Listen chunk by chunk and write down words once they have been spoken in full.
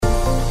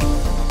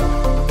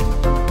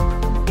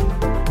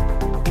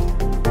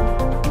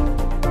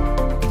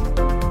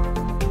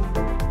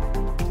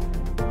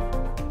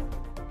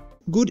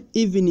Good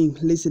evening,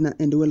 listener,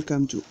 and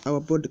welcome to our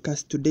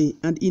podcast today.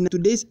 And in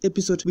today's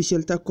episode, we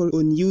shall tackle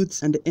on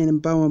youth and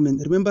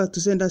empowerment. Remember to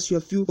send us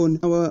your view on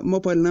our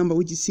mobile number,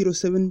 which is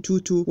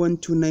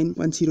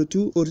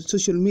 0722129102, or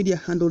social media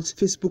handles: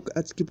 Facebook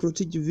at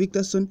Kiprotich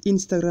Victorson,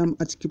 Instagram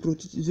at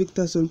Kiprotich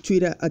Victorson,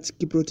 Twitter at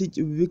Kiprotich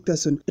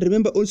Victorson.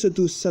 Remember also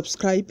to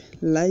subscribe,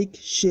 like,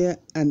 share,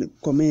 and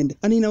comment.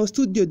 And in our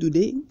studio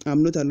today,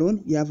 I'm not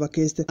alone. We have a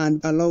guest,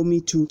 and allow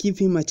me to give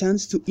him a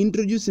chance to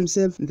introduce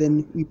himself.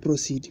 Then we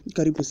proceed.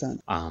 Karibu sana.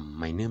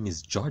 My name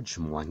is George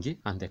Mwangi.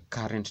 I'm the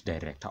current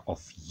director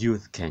of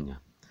Youth Kenya,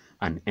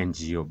 an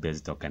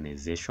NGO-based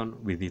organization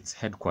with its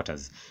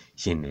headquarters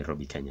here in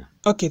Nairobi, Kenya.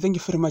 Okay, thank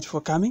you very much for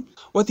coming.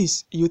 What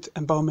is youth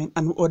empowerment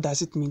and what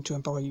does it mean to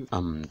empower youth?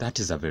 That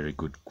is a very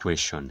good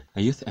question.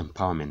 Youth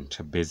empowerment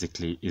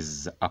basically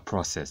is a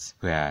process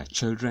where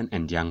children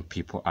and young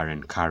people are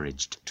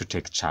encouraged to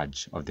take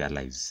charge of their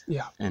lives.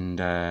 Yeah. And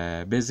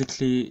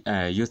basically,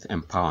 youth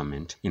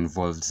empowerment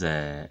involves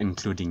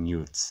including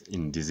youths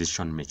in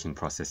decision-making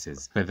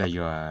processes. Whether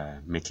you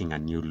are making a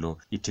new law,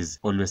 it is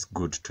always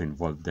good to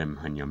involve them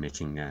when you're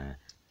making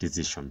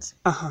decisions.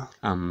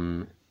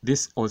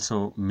 This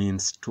also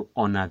means to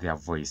honor their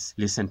voice,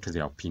 listen to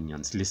their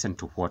opinions, listen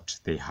to what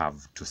they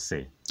have to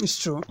say. It's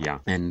true. Yeah.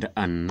 And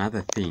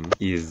another thing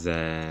is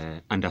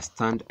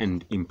understand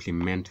and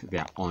implement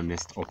their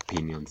honest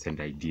opinions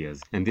and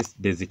ideas. And this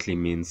basically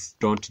means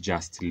don't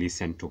just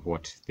listen to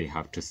what they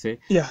have to say,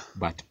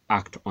 but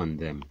act on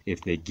them.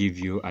 If they give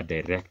you a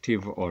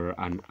directive or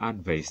an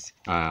advice,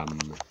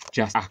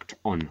 just act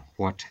on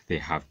what they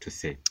have to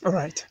say. All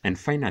right. And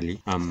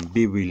finally,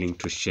 be willing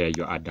to share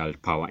your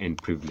adult power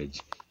and privilege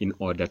in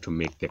order to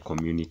make the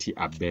community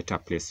a better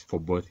place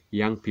for both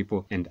young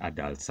people and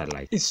adults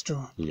alike. It's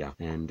true. Yeah.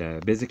 And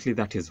basically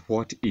that is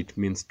what it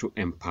means to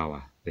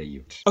empower the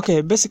youth.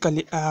 Okay,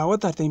 basically,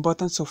 what are the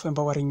importance of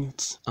empowering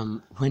youths?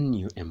 When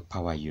you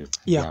empower youth,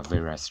 there are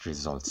various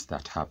results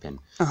that happen.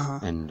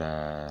 And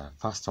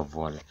first of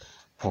all,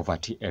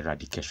 poverty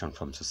eradication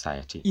from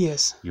society.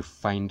 Yes. You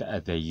find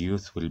the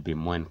youth will be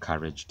more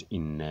encouraged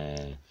in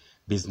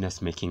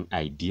business making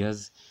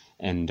ideas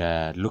and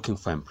looking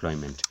for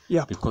employment.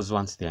 Because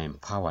once they are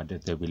empowered,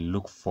 they will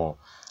look for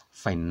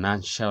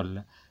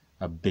financial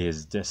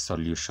based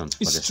solutions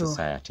for the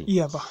society.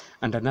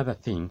 And another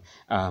thing,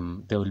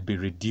 there will be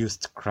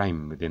reduced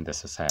crime within the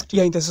society.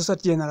 In the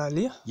society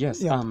generally.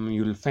 Yes.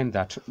 You will find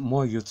that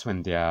more youths,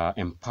 when they are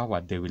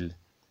empowered, they will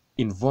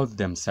involve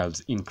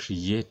themselves in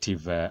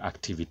creative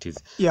activities.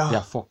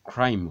 Therefore,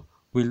 crime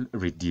will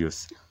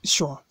reduce.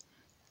 Sure.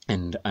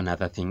 And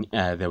another thing,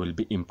 there will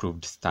be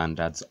improved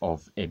standards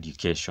of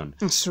education.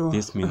 Sure.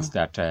 This means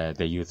that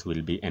the youth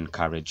will be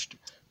encouraged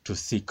to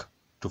seek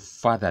to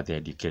further their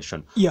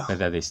education.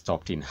 Whether they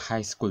stopped in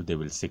high school, they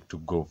will seek to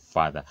go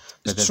further.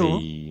 Whether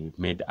they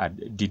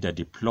did a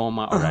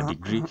diploma or a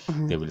degree,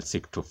 they will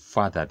seek to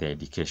further their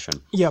education.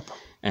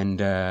 And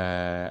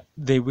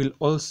they will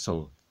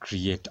also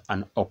create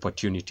an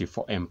opportunity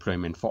for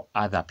employment for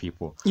other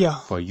people,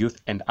 for youth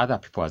and other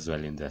people as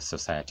well in the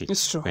society.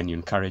 It's true. When you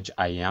encourage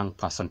a young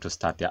person to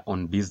start their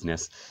own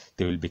business,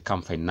 they will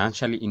become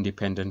financially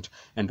independent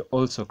and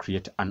also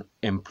create an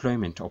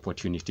employment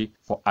opportunity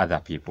for other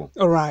people.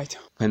 All right.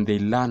 When they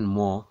learn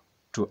more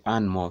to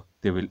earn more,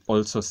 they will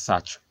also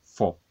search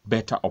for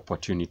better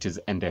opportunities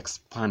and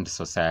expand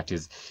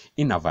societies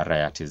in a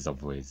varieties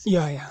of ways.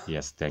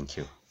 Yes, thank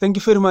you. Thank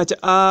you very much.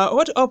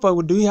 What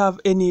about, do you have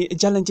any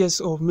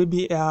challenges of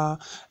maybe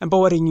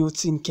empowering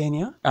youths in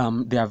Kenya?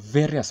 There are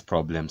various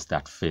problems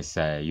that face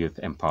youth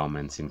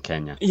empowerments in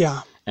Kenya.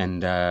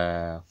 And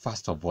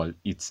first of all,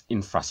 it's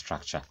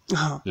infrastructure,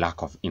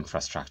 lack of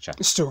infrastructure.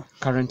 It's true.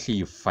 Currently,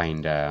 you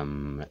find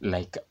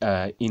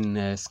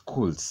in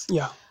schools,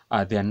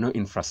 there are no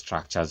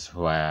infrastructures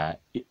where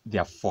they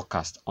are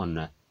focused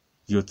on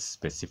youth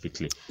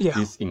specifically.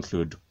 These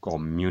include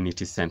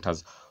community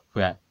centers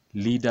where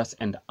leaders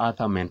and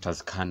other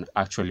mentors can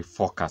actually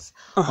focus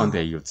on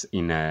the youths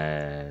in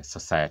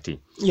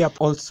society.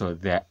 Also,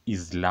 there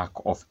is lack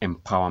of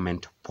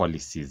empowerment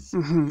policies.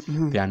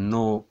 There are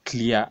no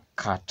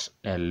clear-cut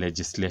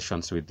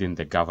legislations within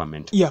the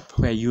government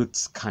where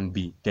youths can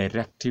be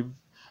directive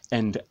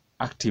and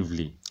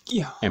actively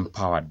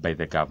empowered by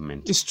the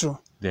government. It's true.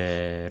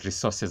 The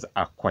resources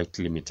are quite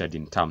limited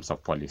in terms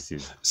of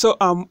policies. So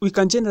we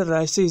can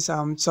generalize say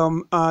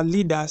some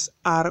leaders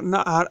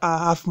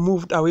have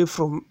moved away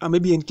from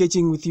maybe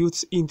engaging with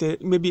youths in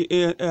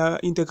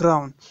the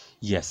ground.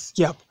 Yes.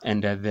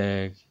 And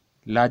the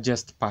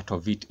largest part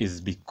of it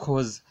is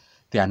because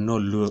there are no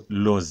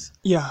laws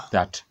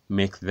that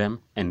make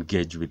them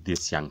engage with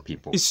these young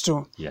people. It's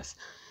true. Yes.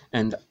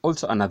 And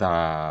also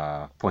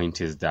another point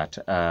is that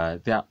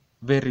there are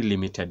very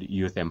limited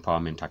youth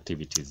empowerment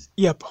activities.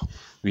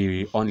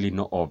 We only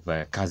know of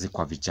Kazi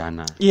kwa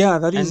Vijana.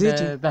 That is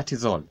it. That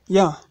is all.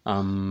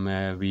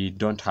 We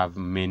don't have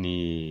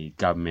many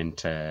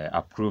government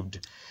approved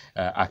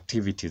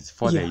activities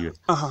for the youth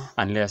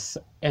unless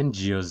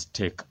NGOs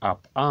take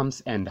up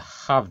arms and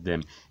have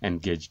them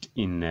engaged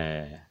in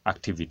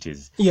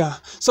activities. Yeah.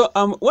 So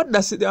what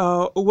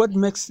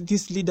makes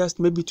these leaders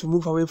maybe to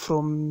move away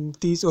from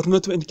this or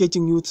not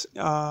engaging youth,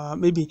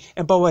 maybe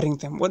empowering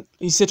them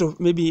instead of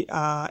maybe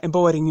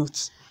empowering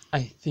youths?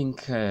 I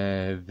think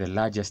the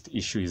largest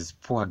issue is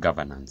poor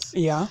governance.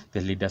 Yeah. The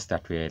leaders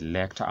that we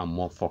elect are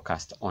more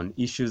focused on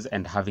issues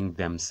and having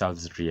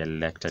themselves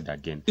re-elected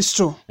again. It's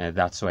true.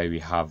 That's why we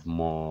have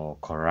more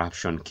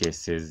corruption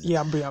cases,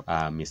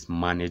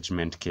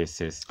 mismanagement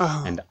cases,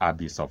 and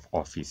abuse of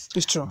office.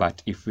 It's true.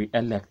 But if we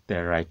elect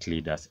the right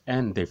leaders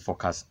and they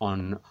focus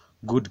on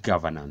good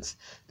governance,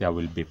 there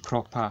will be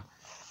proper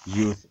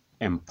youth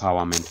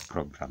empowerment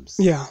programs.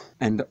 Yeah.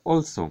 And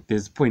also,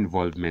 there's poor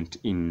involvement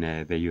in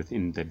the youth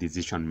in the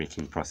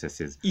decision-making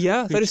processes.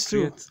 Yeah, that is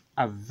true. Creates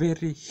a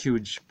very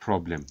huge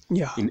problem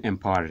in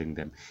empowering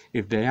them.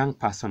 If the young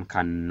person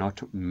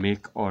cannot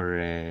make or,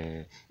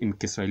 in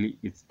Kiswahili,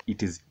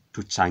 it is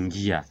to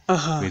changia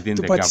within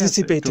the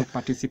government, to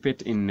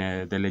participate in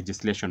the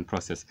legislation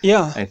process.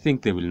 Yeah. I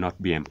think they will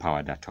not be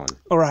empowered at all.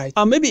 All right.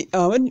 Maybe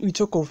when we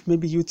talk of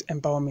maybe youth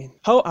empowerment,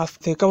 how have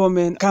the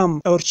government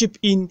come or chip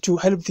in to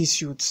help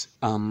these youths?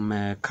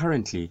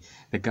 Currently,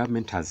 the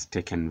government has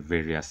taken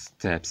various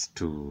steps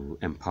to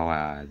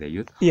empower the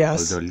youth,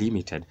 although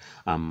limited.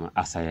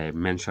 As I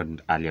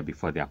mentioned earlier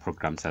before, there are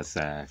programs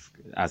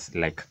as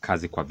like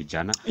Kazi kwa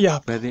Vijana,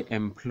 where they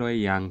employ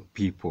young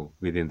people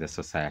within the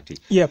society.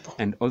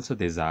 And also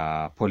there's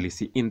a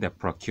policy in the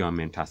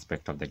procurement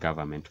aspect of the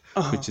government,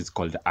 which is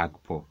called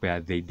AGPO,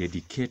 where they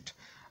dedicate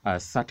a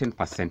certain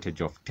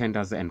percentage of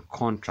tenders and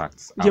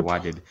contracts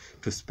awarded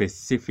to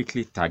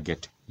specifically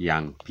target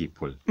young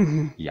people.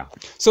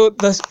 So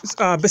that's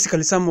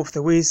basically some of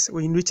the ways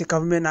in which the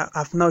government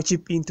have now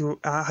chipped in to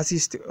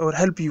assist or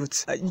help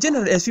youths.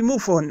 Generally, as we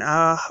move on,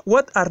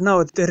 what are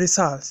now the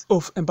results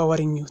of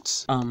empowering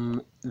youths?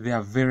 There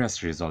are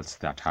various results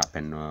that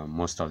happen.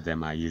 Most of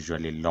them are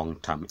usually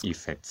long-term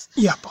effects.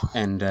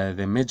 And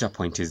the major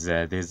point is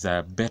there's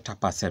a better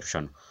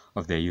perception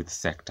of the youth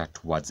sector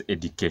towards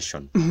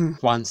education.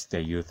 Once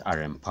the youth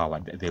are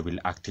empowered, they will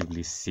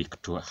actively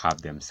seek to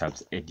have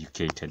themselves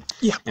educated.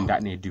 And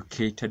an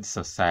educated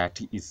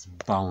society is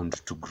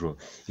bound to grow.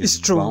 It's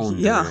true.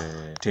 Bound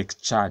to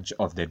take charge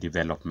of the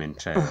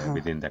development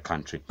within the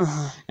country.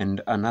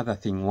 And another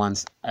thing,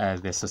 once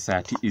the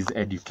society is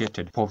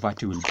educated,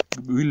 poverty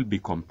will be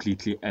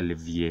completely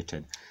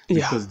alleviated,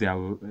 because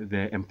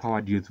the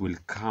empowered youth will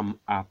come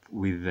up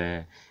with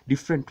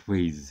different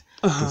ways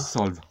to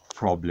solve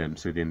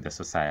problems within the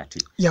society.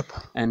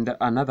 And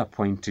another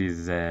point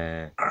is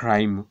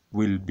crime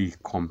will be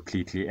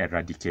completely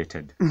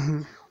eradicated.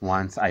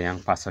 Once a young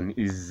person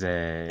is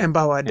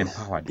empowered,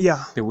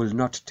 they will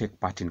not take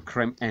part in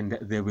crime, and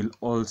they will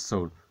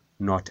also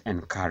not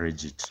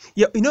encourage it.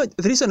 The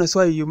reason is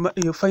why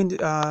you find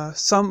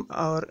some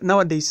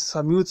nowadays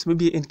some youths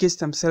maybe engage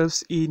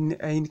themselves in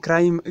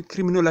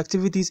criminal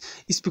activities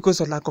is because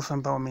of lack of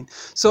empowerment.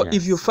 So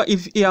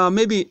if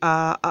maybe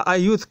a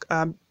youth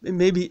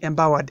maybe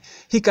empowered,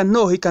 he can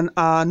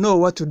know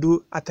what to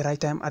do at the right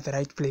time, at the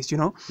right place.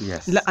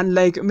 And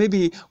like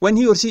maybe when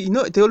he or she,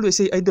 they always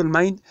say idle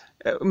mind.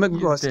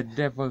 The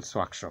devil's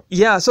workshop.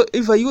 So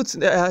if a youth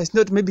is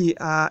not maybe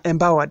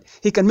empowered,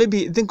 he can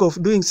maybe think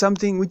of doing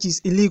something which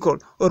is illegal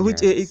or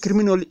which is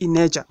criminal in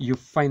nature. You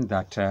find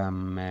that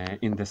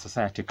in the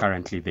society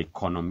currently, the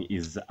economy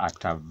is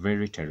at a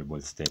very terrible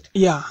state.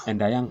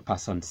 And a young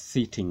person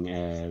sitting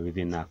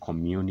within a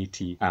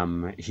community,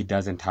 he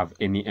doesn't have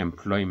any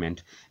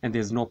employment, and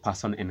there's no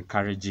person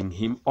encouraging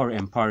him or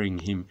empowering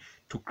him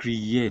to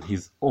create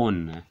his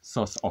own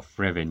source of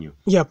revenue.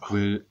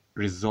 Will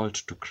result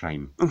to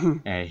crime.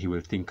 He will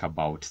think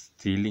about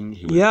stealing,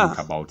 he will think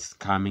about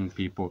scamming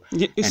people,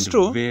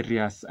 and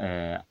various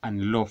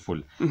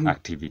unlawful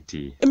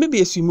activity. And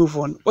maybe as we move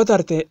on, what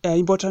are the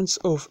importance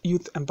of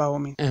youth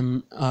empowerment?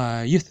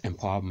 Youth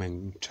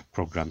empowerment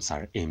programs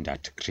are aimed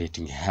at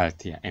creating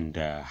healthier and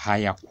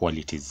higher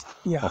qualities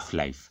of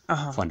life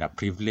for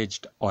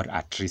underprivileged or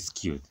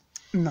at-risk youth.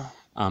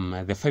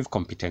 The 5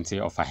 competencies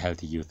of a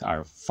healthy youth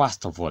are,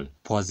 first of all,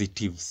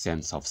 positive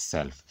sense of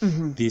self.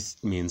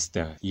 This means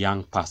the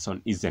young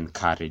person is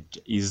encouraged,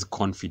 is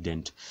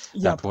confident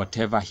that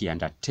whatever he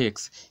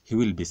undertakes, he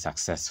will be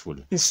successful.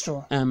 It's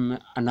true.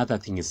 Another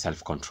thing is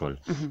self-control,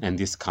 and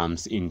this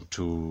comes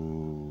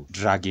into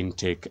drug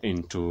intake,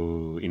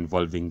 into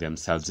involving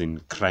themselves in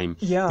crime.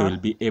 They will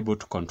be able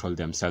to control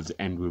themselves,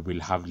 and we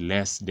will have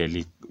less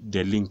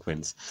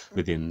delinquents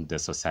within the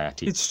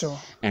society. It's true.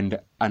 And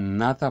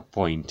another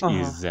point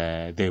is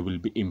there will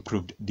be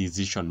improved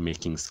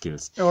decision-making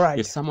skills.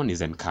 If someone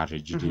is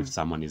encouraged, if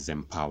someone is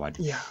empowered,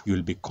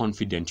 you'll be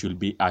confident, you'll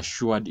be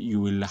assured, you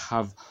will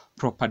have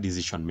proper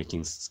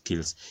decision-making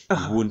skills.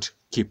 You won't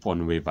keep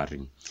on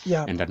wavering.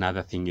 And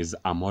another thing is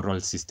a moral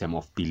system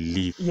of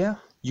belief.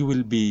 You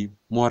will be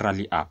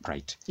morally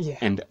upright.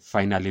 And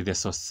finally, the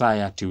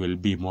society will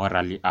be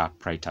morally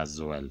upright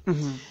as well.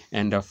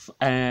 And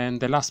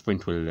the last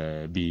point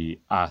will be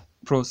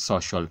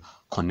pro-social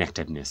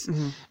connectedness.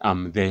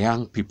 The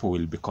young people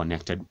will be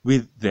connected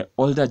with the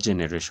older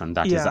generation,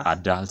 that is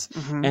adults,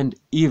 and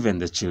even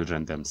the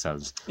children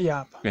themselves.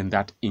 And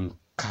that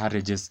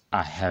encourages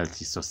a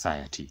healthy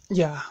society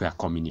where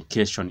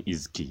communication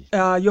is key. You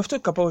have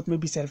talked about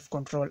maybe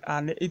self-control,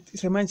 and it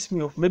reminds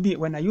me of maybe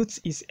when a youth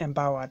is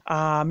empowered,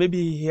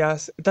 maybe he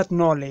has that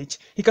knowledge,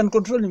 he can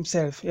control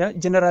himself,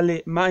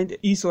 generally mind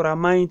his or her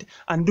mind,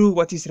 and do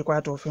what is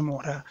required of him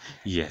or her.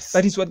 Yes,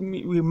 that is what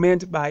we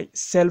meant by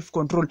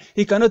self-control.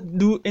 He cannot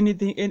do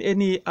anything,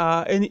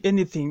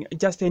 anything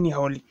just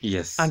anyhow.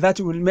 Yes, and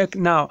that will make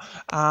now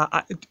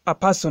a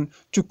person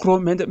to grow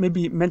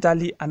maybe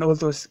mentally and all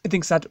those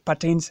things that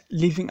pertains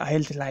living a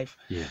healthy life.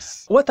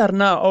 Yes. What are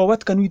now, or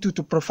what can we do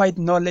to provide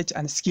knowledge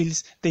and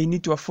skills they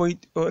need to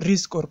avoid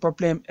risk or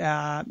problem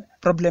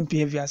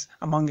behaviors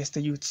amongst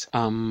the youths?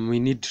 We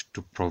need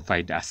to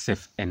provide a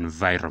safe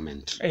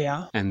environment.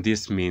 And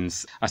this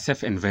means a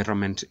safe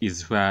environment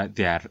is where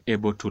they are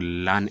able to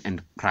learn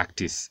and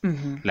practice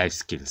life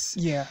skills.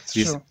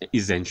 This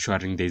is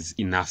ensuring there is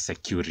enough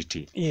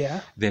security.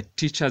 The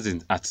teachers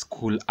at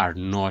school are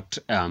not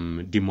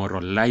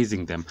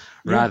demoralizing them,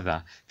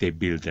 rather they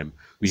build them.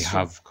 We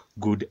have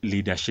good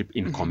leadership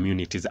in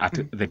communities at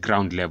the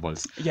ground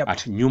levels, at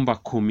Nyumba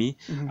Kumi,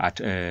 at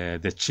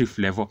the chief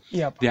level.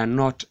 They are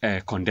not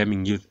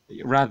condemning youth,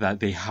 rather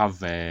they have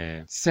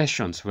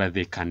sessions where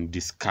they can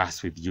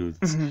discuss with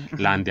youths,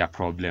 learn their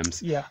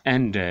problems,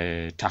 and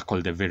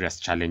tackle the various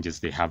challenges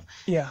they have.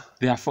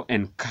 Therefore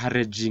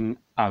encouraging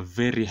a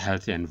very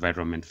healthy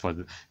environment for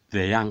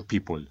the young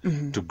people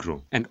to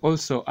grow. And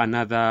also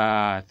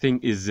another thing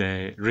is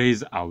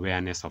raise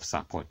awareness of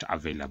support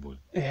available.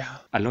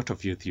 A lot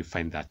of youth, you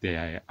find that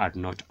they are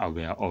not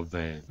aware of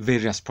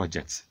various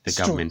projects the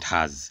government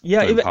has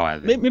to empower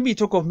them. Maybe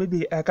talk of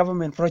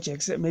government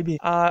projects. Maybe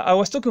I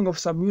was talking of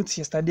some youths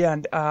yesterday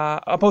and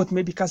about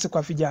maybe Kazi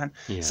kwa Vijana.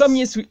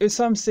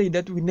 Some say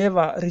that we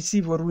never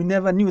receive or we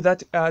never knew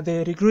that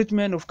the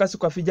recruitment of Kazi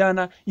kwa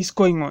Vijana is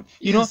going on.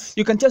 You know,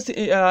 you can just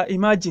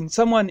imagine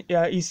someone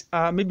is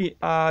maybe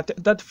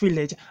that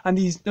village and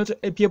is not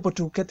able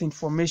to get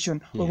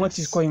information on what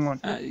is going on.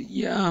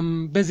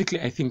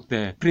 Basically, I think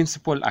the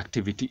principal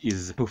activity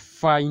is to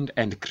find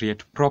and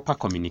create proper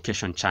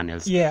communication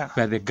channels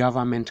where the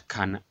government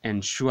can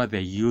ensure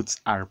the youths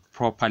are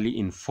properly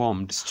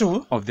informed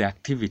of the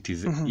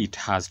activities it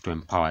has to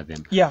empower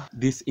them.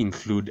 This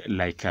include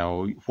like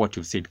what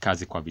you've said,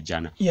 Kazi kwa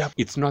Vijana.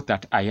 It's not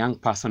that a young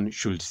person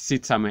should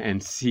sit somewhere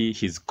and see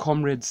his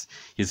comrades,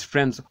 his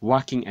friends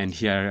working and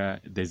hear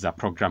there's a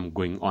program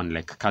going on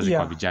like Kazi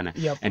kwa Vijana,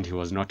 and he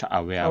was not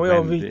aware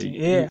of it.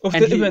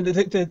 Even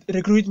the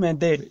recruitment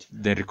date.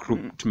 The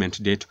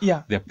recruitment date,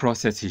 the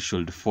process he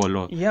should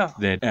follow,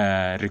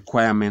 the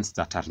requirements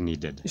that are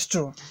needed. It's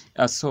true.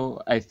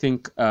 So I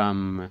think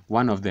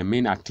one of the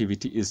main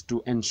activity is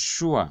to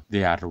ensure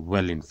they are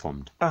well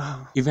informed.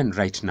 Even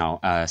right now,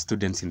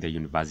 students in the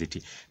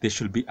university, they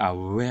should be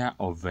aware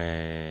of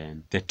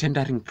the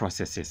tendering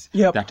processes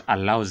that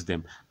allows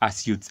them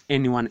as youths,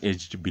 anyone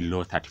aged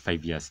below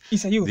 35 years.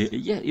 Is a youth.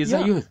 Is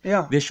a youth.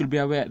 They should be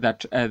aware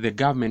that the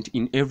government,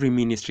 in every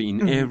ministry,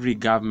 in every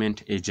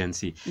government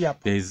agency,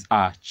 there is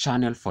a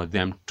channel for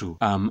them to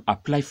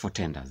apply for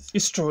tenders.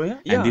 It's true,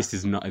 And this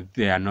is not,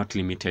 they are not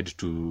limited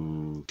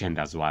to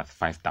tenders worth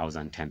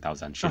 5,000,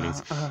 10,000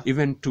 shillings,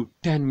 even to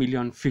 10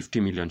 million, 50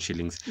 million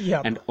shillings.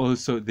 And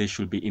also they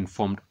should be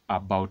informed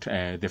about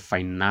the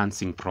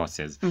financing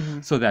process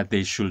so that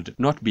they should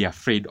not be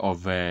afraid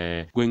of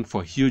going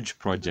for huge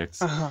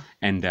projects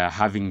and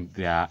having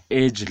their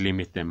age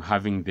limit them,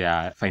 having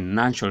their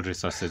financial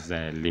resources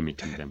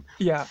limiting them.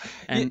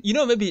 And you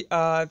know, maybe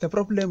the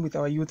problem with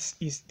our youths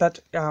is that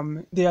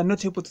they are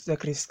not able to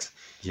take risks.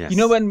 You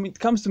know, when it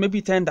comes to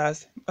maybe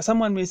tenders,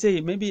 someone may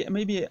say maybe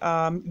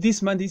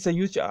this month is a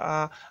huge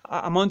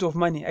amount of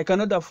money. I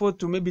cannot afford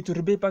to maybe to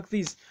repay back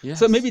this.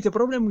 So maybe the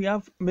problem we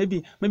have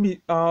maybe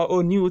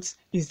on youths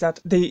is that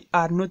they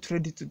are not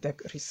ready to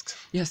take risks.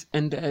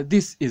 And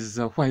this is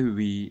why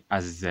we,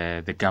 as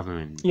the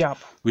government,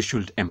 we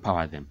should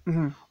empower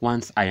them.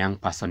 Once a young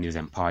person is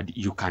empowered,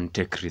 you can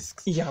take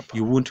risks.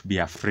 You won't be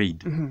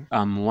afraid.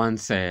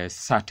 Once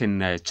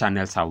certain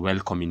channels are well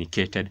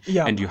communicated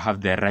and you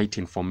have the right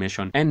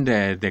information, and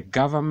the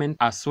government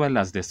as well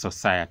as the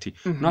society,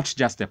 not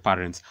just the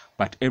parents,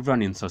 but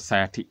everyone in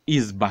society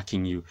is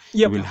backing you,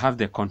 you will have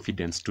the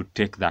confidence to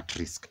take that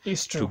risk,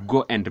 to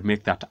go and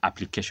make that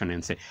application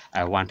and say,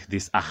 I want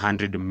this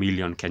 100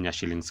 million Kenya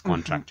shillings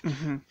contract,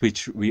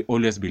 which we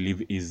always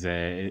believe is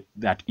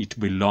that it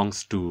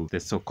belongs to the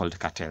so-called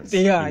cartels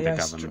in the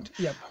government.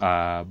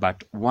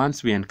 But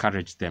once we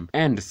encourage them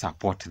and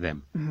support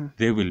them,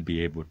 they will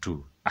be able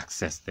to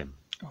access them.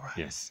 All right.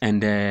 Yes.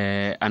 And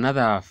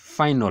another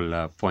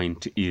final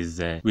point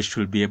is we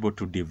should be able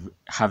to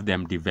have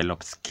them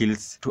develop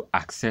skills to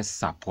access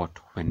support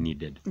when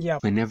needed.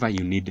 Yep. Whenever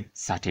you need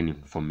certain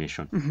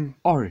information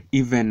or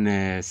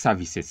even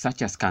services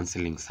such as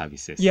counseling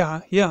services.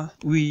 Yeah, yeah.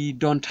 We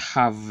don't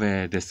have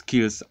the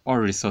skills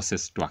or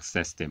resources to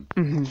access them.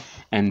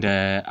 And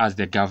as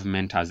the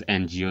government, as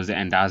NGOs,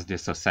 and as the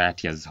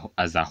society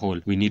as a whole,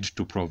 we need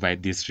to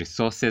provide these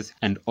resources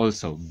and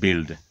also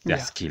build their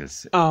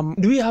skills.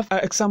 Do we have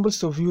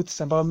examples of youth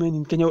empowerment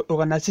in Kenya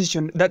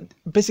organization that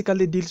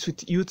basically deals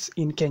with youth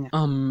in Kenya?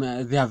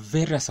 There are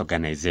various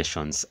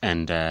organizations,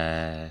 and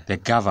the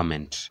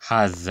government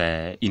has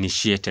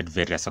initiated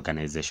various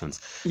organizations,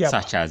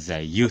 such as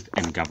Youth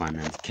and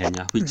Governance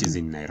Kenya, which is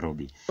in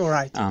Nairobi. All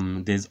right.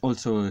 There's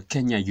also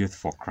Kenya Youth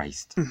for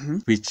Christ,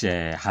 which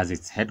has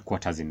its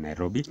headquarters in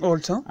Nairobi.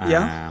 Also,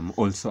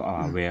 Also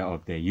are aware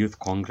of the Youth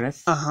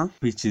Congress,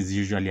 which is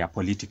usually a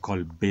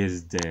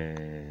political-based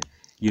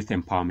youth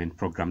empowerment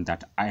program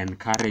that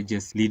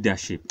encourages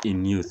leadership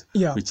in youth,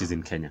 which is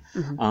in Kenya.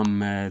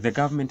 The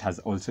government has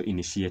also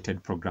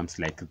initiated programs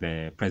like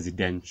the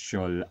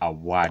Presidential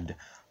Award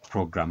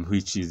program,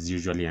 which is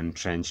usually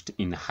entrenched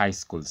in high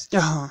schools.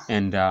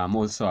 And I'm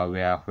also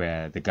aware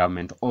where the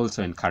government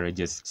also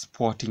encourages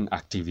sporting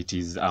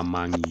activities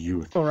among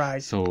youth. All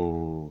right.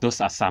 So those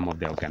are some of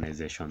the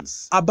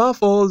organizations.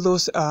 Above all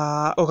those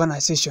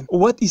organizations,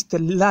 what is the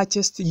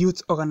largest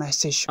youth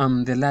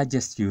organization? The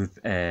largest youth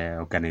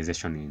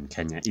organization in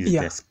Kenya is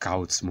the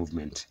Scouts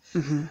movement.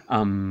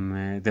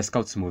 The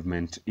Scouts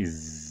movement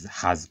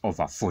has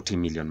over 40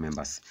 million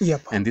members.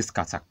 And this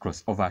cuts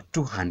across over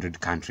 200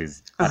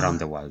 countries around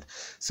the world.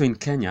 So in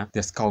Kenya,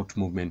 the Scout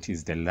movement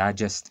is the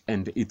largest,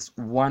 and it's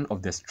one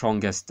of the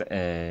strongest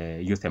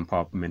youth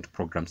empowerment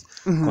programs,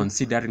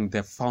 considering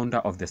the founder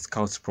of the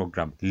Scouts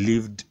program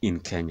lived in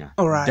Kenya,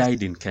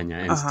 died in Kenya,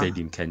 and stayed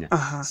in Kenya.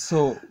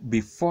 So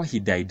before he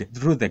died,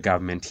 through the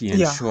government, he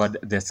ensured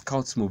the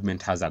Scouts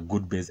movement has a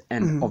good base,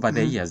 and over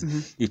the years,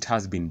 it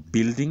has been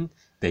building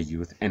the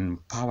youth,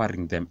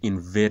 empowering them in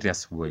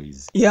various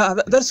ways.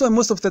 That's why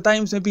most of the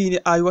times, maybe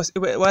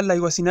while I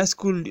was in high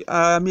school,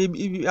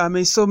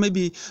 I saw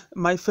maybe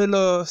my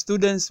fellow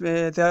students,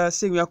 they are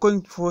saying we are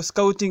going for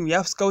scouting. We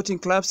have scouting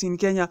clubs in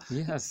Kenya.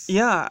 Yes.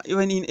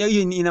 Even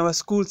in our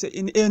schools,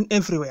 in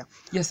everywhere.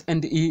 Yes,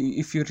 and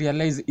if you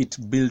realize, it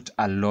built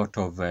a lot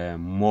of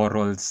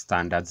moral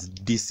standards,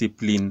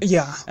 discipline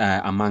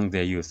among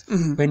the youth.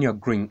 When you're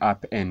growing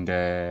up and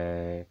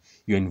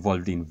you're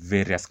involved in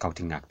various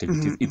scouting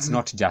activities, it's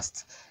not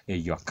just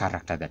your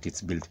character that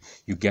it's built.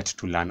 You get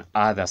to learn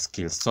other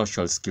skills,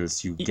 social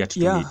skills. You get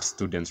to meet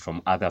students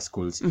from other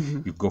schools.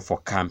 You go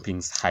for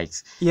campings,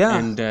 hikes.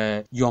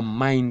 And your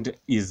mind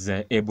is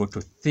able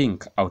to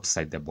think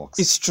outside the box.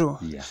 It's true.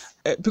 Yes.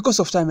 Because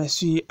of time, as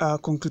we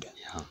conclude,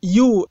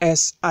 you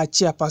as a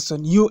chairperson,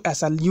 you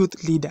as a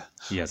youth leader,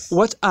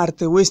 what are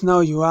the ways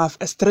now you have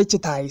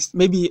strategized,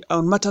 maybe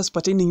on matters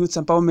pertaining youth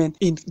empowerment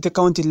in the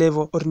county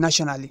level or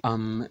nationally?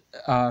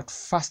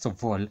 First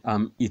of all,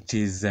 it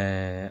is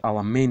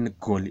our main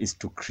goal is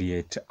to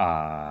create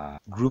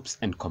groups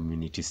and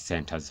community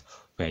centers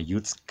where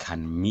youths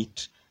can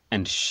meet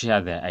and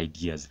share their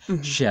ideas,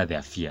 share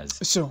their fears.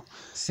 So,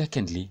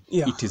 secondly,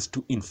 it is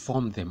to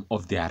inform them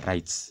of their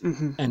rights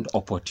and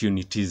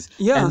opportunities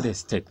and the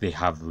stake they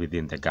have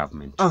within the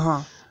government.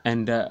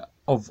 And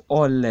of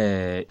all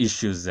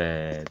issues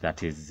that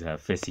is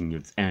facing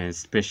youth,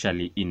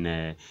 especially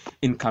in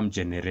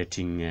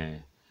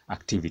income-generating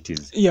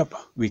activities,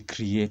 we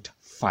create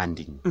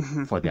funding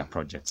for their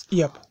projects.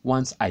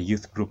 Once a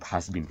youth group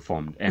has been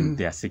formed and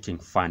they are seeking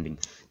funding,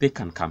 they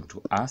can come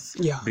to us,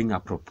 bring a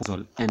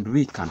proposal, and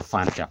we can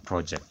fund their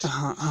project.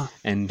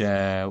 And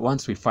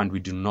once we fund, we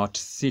do not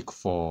seek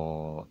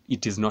for,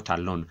 it is not a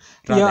loan,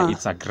 rather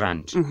it's a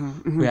grant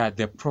where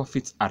the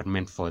profits are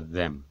meant for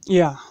them.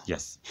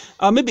 Yes.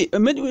 Maybe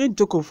when we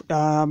talk of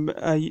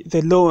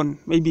the loan,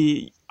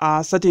 maybe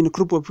a certain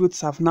group of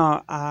youths have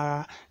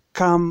now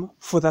come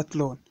for that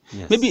loan.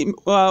 Maybe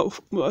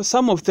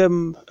some of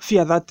them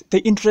fear that the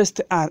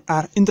interest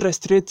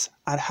rates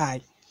are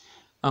high.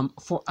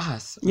 For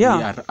us, we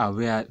are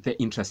aware the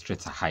interest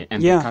rates are high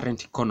and the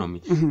current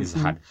economy is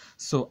hard.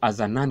 So as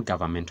a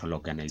non-governmental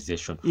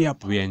organization,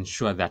 we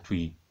ensure that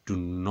we do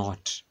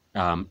not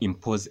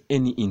impose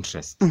any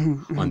interest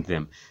on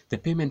them. The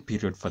payment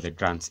period for the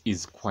grants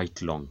is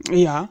quite long.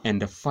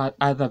 And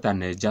other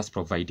than just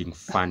providing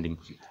funding,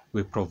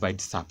 we provide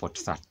support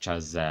such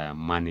as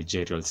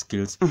managerial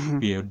skills.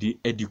 We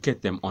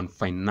educate them on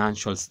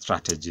financial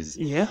strategies.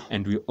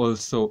 And we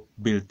also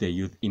build the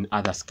youth in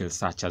other skills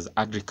such as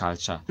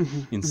agriculture,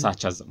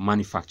 such as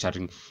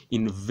manufacturing,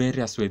 in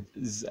various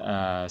ways,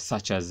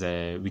 such as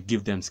we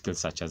give them skills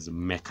such as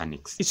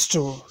mechanics. It's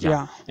true.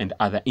 And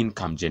other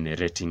income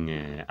generating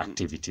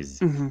activities.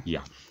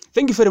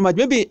 Thank you very much.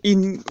 Maybe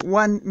in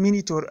 1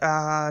 minute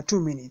or 2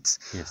 minutes,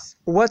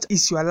 what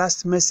is your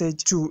last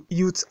message to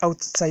youth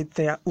outside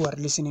there who who are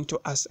listening to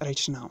us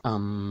right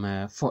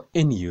now? For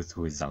any youth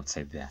who is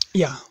outside there,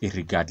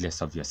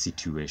 regardless of your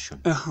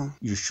situation,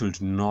 you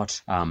should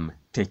not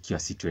take your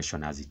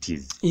situation as it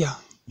is.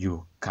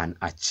 You can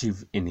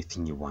achieve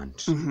anything you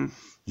want.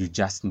 You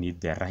just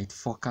need the right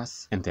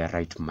focus and the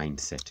right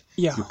mindset.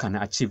 You can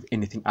achieve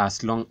anything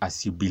as long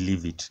as you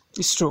believe it.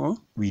 It's true.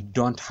 We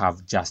don't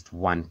have just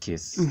one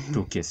case,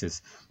 two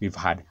cases. We've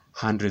had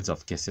hundreds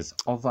of cases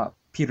over a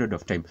period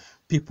of time.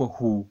 People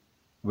who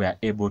were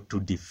able to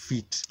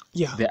defeat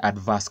the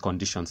adverse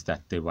conditions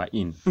that they were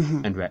in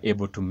and were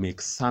able to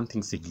make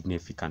something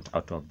significant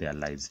out of their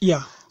lives.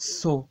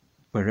 So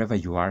wherever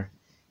you are,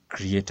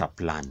 create a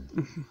plan.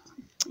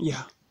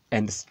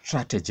 And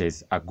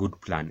strategize a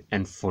good plan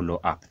and follow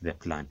up the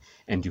plan,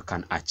 and you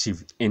can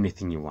achieve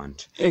anything you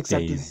want. There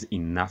is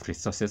enough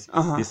resources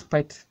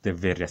despite the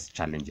various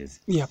challenges.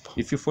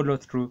 If you follow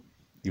through,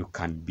 you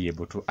can be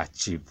able to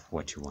achieve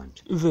what you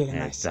want. Very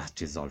nice.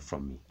 That is all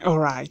from me. All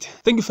right.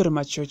 Thank you very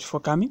much, George,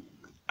 for coming.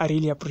 I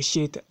really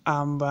appreciate it.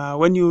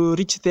 When you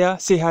reach there,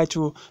 say hi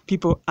to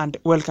people and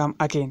welcome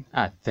again.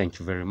 Thank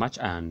you very much.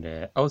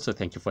 And also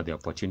thank you for the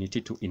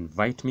opportunity to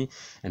invite me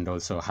and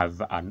also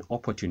have an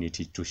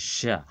opportunity to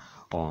share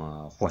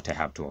what I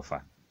have to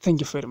offer.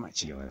 Thank you very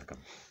much. You're welcome.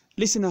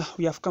 Listener,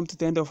 we have come to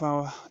the end of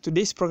our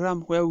today's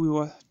program where we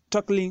were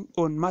tackling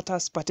on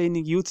matters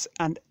pertaining youth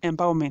and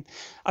empowerment.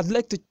 I'd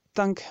like to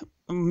thank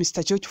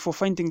Mr. George for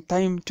finding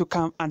time to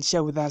come and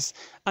share with us.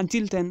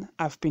 Until then,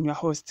 I've been your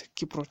host,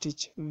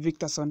 Kiprotich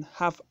Victorson.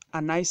 Have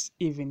a nice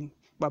evening.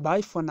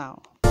 Bye-bye for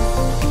now.